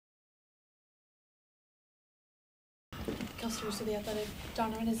Kelsey to The Athletic.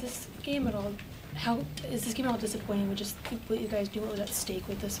 Donovan, is this game at all disappointing with just what you guys knew what was at stake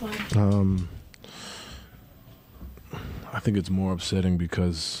with this one? I think it's more upsetting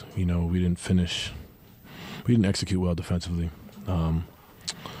because, we didn't execute well defensively.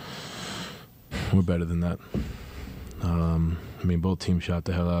 We're better than that. Both teams shot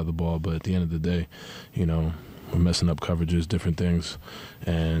the hell out of the ball, but at the end of the day, we're messing up coverages, different things,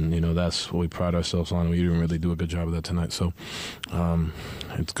 and, that's what we pride ourselves on. We didn't really do a good job of that tonight, so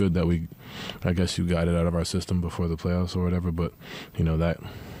it's good that I guess you got it out of our system before the playoffs or whatever, but,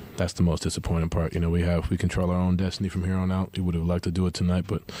 that's the most disappointing part. We control our own destiny from here on out. We would have liked to do it tonight,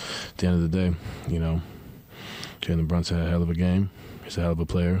 but at the end of the day, Jalen Brunson had a hell of a game. He's a hell of a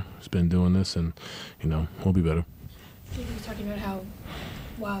player. He's been doing this, and, we'll be better. You were talking about how,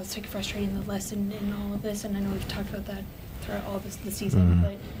 it's like frustrating, the lesson in all of this, and I know we've talked about that throughout all the season,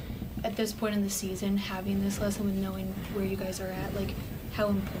 but at this point in the season, having this lesson with knowing where you guys are at, how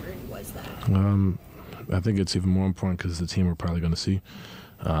important was that? I think it's even more important because the team we're probably going to see.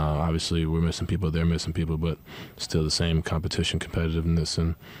 Obviously, we're missing people, they're missing people, but still the same competition, competitiveness,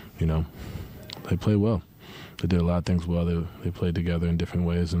 and, they play well. They did a lot of things well. They played together in different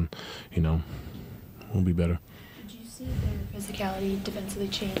ways, and, we'll be better. Did you see their physicality defensively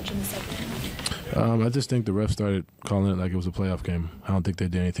change in the second half? I just think the refs started calling it like it was a playoff game. I don't think they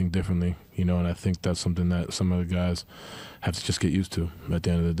did anything differently, and I think that's something that some of the guys have to just get used to at the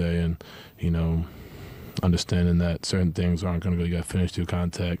end of the day, and, understanding that certain things aren't going to go. You got to finish through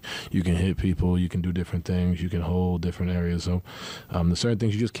contact. You can hit people. You can do different things. You can hold different areas. So there's certain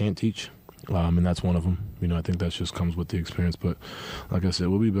things you just can't teach, and that's one of them. I think that just comes with the experience. But like I said,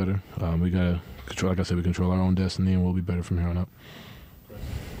 we'll be better. We got to control. Like I said, we control our own destiny, and we'll be better from here on out.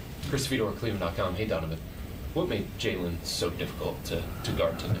 Chris Fedor, Cleveland.com. Hey, Donovan. What made Jalen so difficult to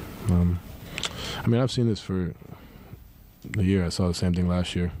guard tonight? I've seen this for a year. I saw the same thing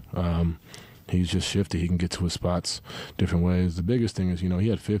last year. He's just shifty. He can get to his spots different ways. The biggest thing is, he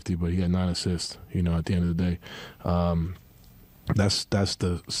had 50, but he had 9 assists, at the end of the day. That's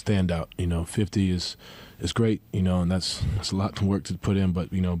the standout. 50 is great, and that's a lot of work to put in,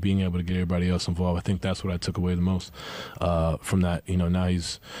 but, being able to get everybody else involved, I think that's what I took away the most from that. Now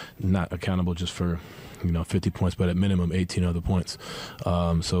he's not accountable just for, 50 points, but at minimum 18 other points.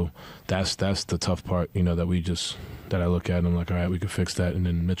 So that's the tough part, that I look at and I'm like, all right, we can fix that. And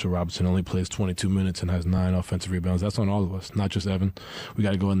then Mitchell Robinson only plays 22 minutes and has 9 offensive rebounds. That's on all of us, not just Evan. We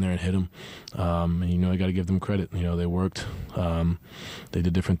got to go in there and hit him. And, you got to give them credit. They worked. They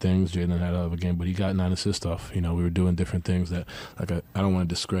did different things. Jalen had a hell of a game, but he got 9 assists off. We were doing different things that, I don't want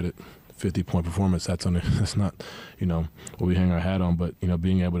to discredit 50-point performance. That's not, what we hang our hat on. But,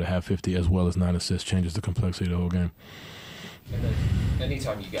 being able to have 50 as well as 9 assists changes the complexity of the whole game. And then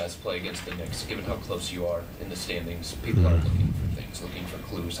anytime you guys play against the Knicks, given how close you are in the standings, people are looking for things, looking for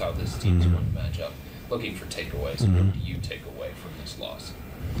clues how this team's going to match up, looking for takeaways. What do you take away from this loss?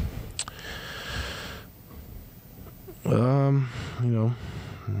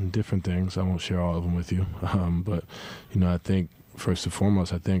 Different things. I won't share all of them with you. But, I think first and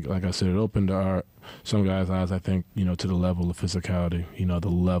foremost, like I said, it opened some guys' eyes, I think, to the level of physicality, the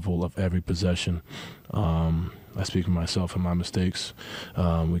level of every possession. I speak for myself and my mistakes.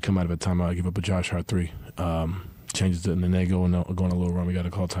 We come out of a timeout, I give up a Josh Hart 3. Changes it, and then they go on a little run. We got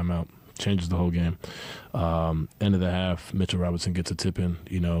to call timeout. Changes the whole game. End of the half, Mitchell Robinson gets a tip in.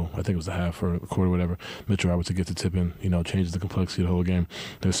 I think it was the half or a quarter, whatever. Mitchell Robinson gets a tip in. Changes the complexity of the whole game.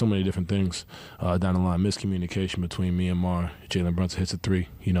 There's so many different things down the line. Miscommunication between me and Mar. Jalen Brunson hits a 3.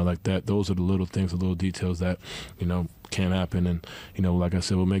 Like that. Those are the little things, the little details that can happen. And like I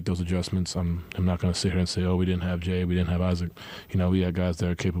said, we'll make those adjustments. I'm not going to sit here and say, oh, we didn't have Jay, we didn't have Isaac. We had guys that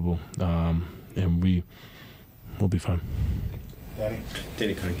are capable, and we'll be fine.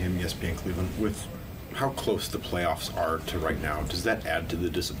 Danny Cunningham, ESPN Cleveland. With how close the playoffs are to right now, does that add to the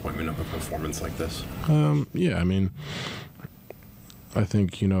disappointment of a performance like this? Yeah, I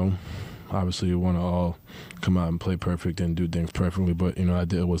think, obviously you want to all come out and play perfect and do things perfectly, but,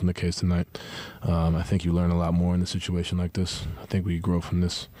 it wasn't the case tonight. I think you learn a lot more in a situation like this. I think we grow from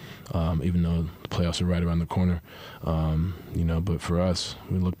this, even though the playoffs are right around the corner. But for us,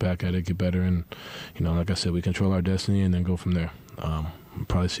 we look back at it, get better, and, like I said, we control our destiny and then go from there. We'll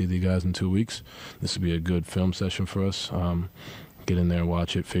probably see the guys in 2 weeks. This will be a good film session for us. Get in there,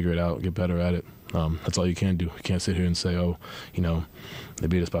 watch it, figure it out, get better at it. That's all you can do. You can't sit here and say, oh, they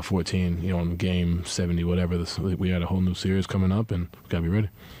beat us by 14, on game 70, whatever. We had a whole new series coming up, and we've got to be ready.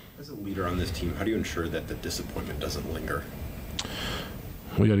 As a leader on this team, how do you ensure that the disappointment doesn't linger?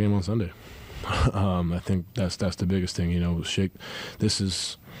 We got a game on Sunday. I think that's the biggest thing.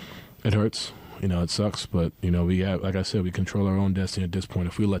 It hurts. It sucks, but we have, like I said, we control our own destiny at this point.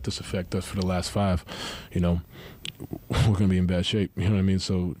 If we let this affect us for the last 5, we're gonna be in bad shape. You know what I mean?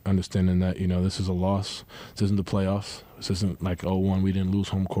 So understanding that this is a loss. This isn't the playoffs. This isn't like 0-1. We didn't lose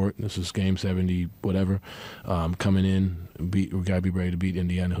home court. This is game 70, whatever. Coming in, we gotta be ready to beat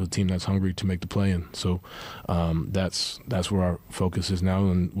Indiana, who's a team that's hungry to make the play-in. So that's where our focus is now,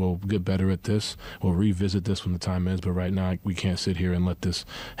 and we'll get better at this. We'll revisit this when the time ends. But right now, we can't sit here and let this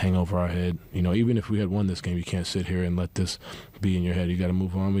hang over our head. Even if we had won this game, you can't sit here and let this be in your head. You got to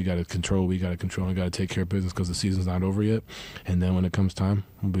move on. We got to control. We got to take care of business because the season's not over yet. And then when it comes time,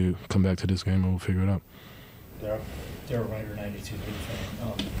 we'll come back to this game and we'll figure it out. They're a Rider 92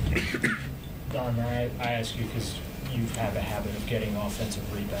 big fan. Don, I ask you because you have a habit of getting offensive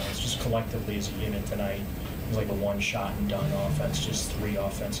rebounds. Just collectively as a unit tonight, it was like a one-shot and done offense, just 3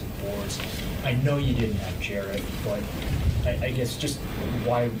 offensive boards. I know you didn't have Jarrett, but I guess just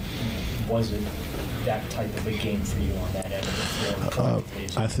why was it that type of a game for you on that end of the floor?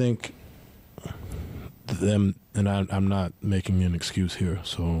 I think them, and I'm not making an excuse here,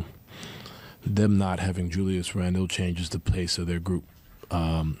 so them not having Julius Randle changes the pace of their group.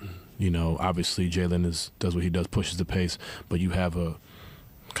 Obviously Jalen does what he does, pushes the pace, but you have a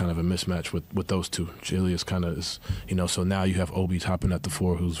kind of a mismatch with those two. Julius kind of is, so now you have Obi topping at the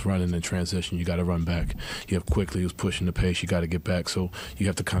 4 who's running in transition. You got to run back. You have Quickly who's pushing the pace. You got to get back. So you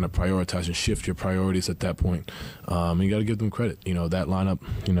have to kind of prioritize and shift your priorities at that point. And you got to give them credit. That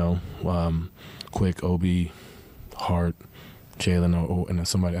lineup, Quick, Obi, Hart, Jalen, and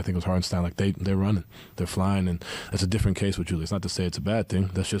somebody, I think it was Hartenstein, like they're running, they're flying, and that's a different case with Julius. Not to say it's a bad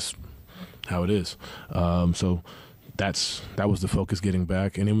thing, that's just how it is. So that was the focus, getting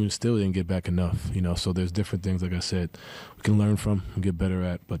back, and then we still didn't get back enough. So there's different things, like I said, we can learn from and get better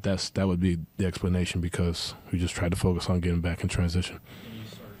at, but that would be the explanation, because we just tried to focus on getting back in transition. You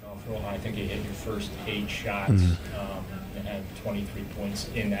started off real high. I think you hit your first 8 shots and had 23 points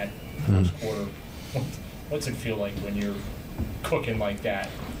in that first quarter. What's it feel like when you're cooking like that?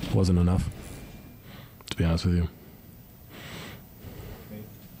 Wasn't enough, to be honest with you.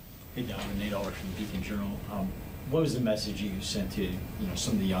 Hey, Donovan, Nate Allers from the Beacon Journal. What was the message you sent to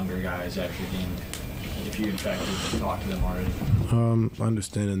some of the younger guys after the game, if you in fact did talk to them already?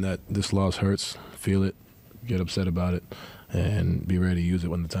 Understanding that this loss hurts, feel it, get upset about it, and be ready to use it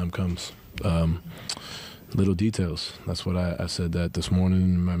when the time comes. Little details. That's what I said that this morning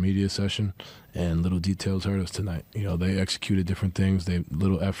in my media session, and little details hurt us tonight. They executed different things, they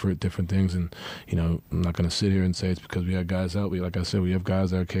little effort, different things, and I'm not going to sit here and say it's because we had guys out. Like I said, we have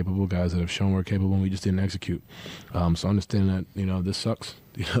guys that are capable, guys that have shown we're capable, and we just didn't execute. So understanding that this sucks,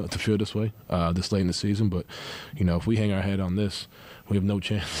 to feel this way this late in the season, but if we hang our head on this, we have no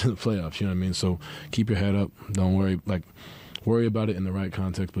chance in the playoffs. You know what I mean? So keep your head up. Don't worry. Worry about it in the right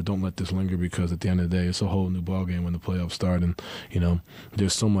context, but don't let this linger, because at the end of the day, it's a whole new ballgame when the playoffs start. And,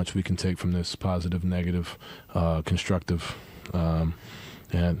 there's so much we can take from this: positive, negative, constructive. And,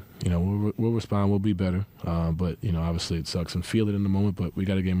 we'll respond. We'll be better. But, obviously it sucks and feel it in the moment, but we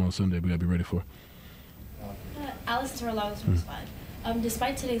got a game on Sunday we got to be ready for. Alice Torlaus from SPOT.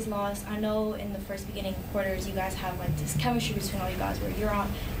 Despite today's loss, I know in the first beginning quarters you guys have this chemistry between all you guys, where you're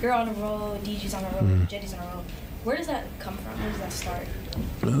on a roll, DG's on a roll, Jetty's on a roll. Where does that come from? Where does that start?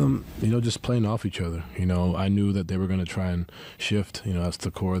 Just playing off each other. I knew that they were going to try and shift. That's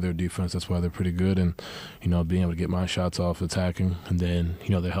the core of their defense. That's why they're pretty good. And, being able to get my shots off, attacking, and then,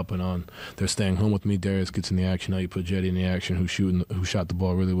 they're helping on. They're staying home with me. Darius gets in the action. Now you put Jetty in the action, who shot the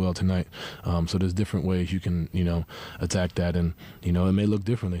ball really well tonight. So there's different ways you can, attack that. And, it may look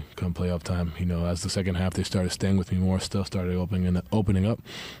differently come playoff time. As the second half, they started staying with me more, stuff started opening up,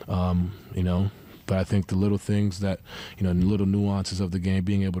 But I think the little things that, the little nuances of the game,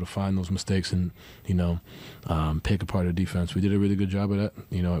 being able to find those mistakes and, pick apart the defense. We did a really good job of that,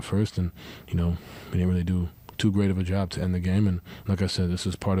 at first. And, we didn't really do too great of a job to end the game. And like I said, this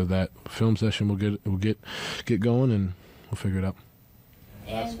is part of that film session. We'll get going and we'll figure it out.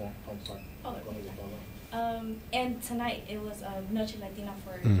 Last one. I'm sorry. And tonight it was Noche Latina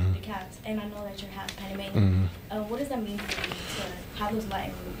for the Cavs, and I know that you're half Panamanian. What does that mean for you to have those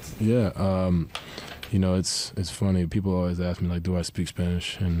Latin roots? Yeah, it's funny. People always ask me, do I speak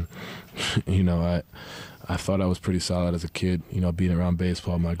Spanish? And, I thought I was pretty solid as a kid, being around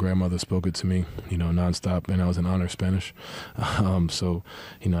baseball. My grandmother spoke it to me, nonstop, and I was in honor Spanish. So,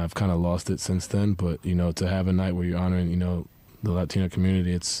 I've kind of lost it since then. But, to have a night where you're honoring, the Latino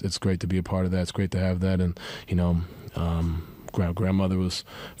community, it's great to be a part of that. It's great to have that, and grandmother was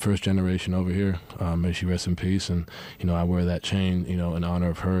first generation over here. May she rest in peace. And, I wear that chain, in honor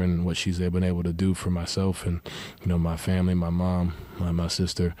of her and what she's been able to do for myself and, my family, my mom, my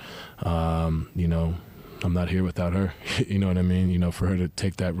sister. I'm not here without her. You know what I mean? For her to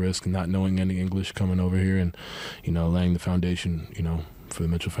take that risk, not knowing any English, coming over here and, laying the foundation, for the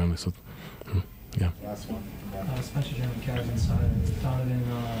Mitchell family. So, yeah. Last one. Spencer Jones, Cavs inside. Donovan,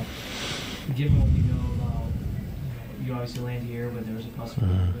 given what we know about, you obviously land here, but there was a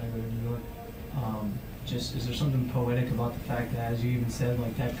possibility of go to New York. Just is there something poetic about the fact that, as you even said,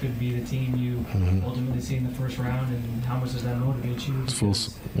 like that could be the team you ultimately see in the first round, and how much does that motivate you? It's full,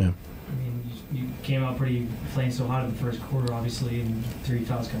 yeah. I mean, you came out pretty playing so hot in the first quarter, obviously, and 3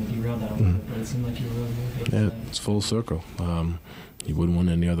 fouls kind of derailed that a little bit, but it seemed like you were really motivated. Yeah, it's full circle. You wouldn't want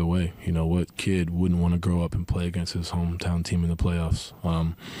it any other way. What kid wouldn't want to grow up and play against his hometown team in the playoffs?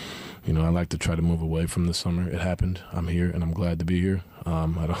 I like to try to move away from the summer. It happened. I'm here, and I'm glad to be here.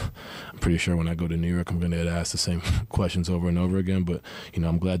 I'm pretty sure when I go to New York, I'm going to get asked the same questions over and over again. But,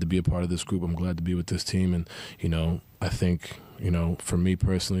 I'm glad to be a part of this group. I'm glad to be with this team. And, I think, for me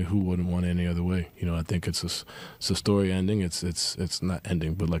personally, who wouldn't want it any other way? I think it's a story ending. It's not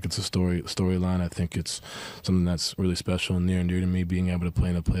ending, but like it's a storyline. I think it's something that's really special and near and dear to me, being able to play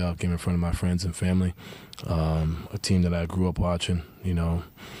in a playoff game in front of my friends and family. A team that I grew up watching,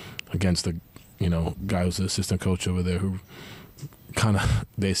 against the, guy who's the assistant coach over there who kind of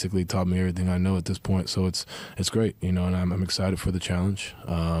basically taught me everything I know at this point. So it's great, and I'm excited for the challenge. It's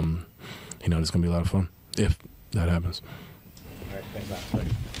going to be a lot of fun if that happens. All right, thanks,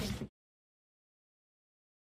 Matt.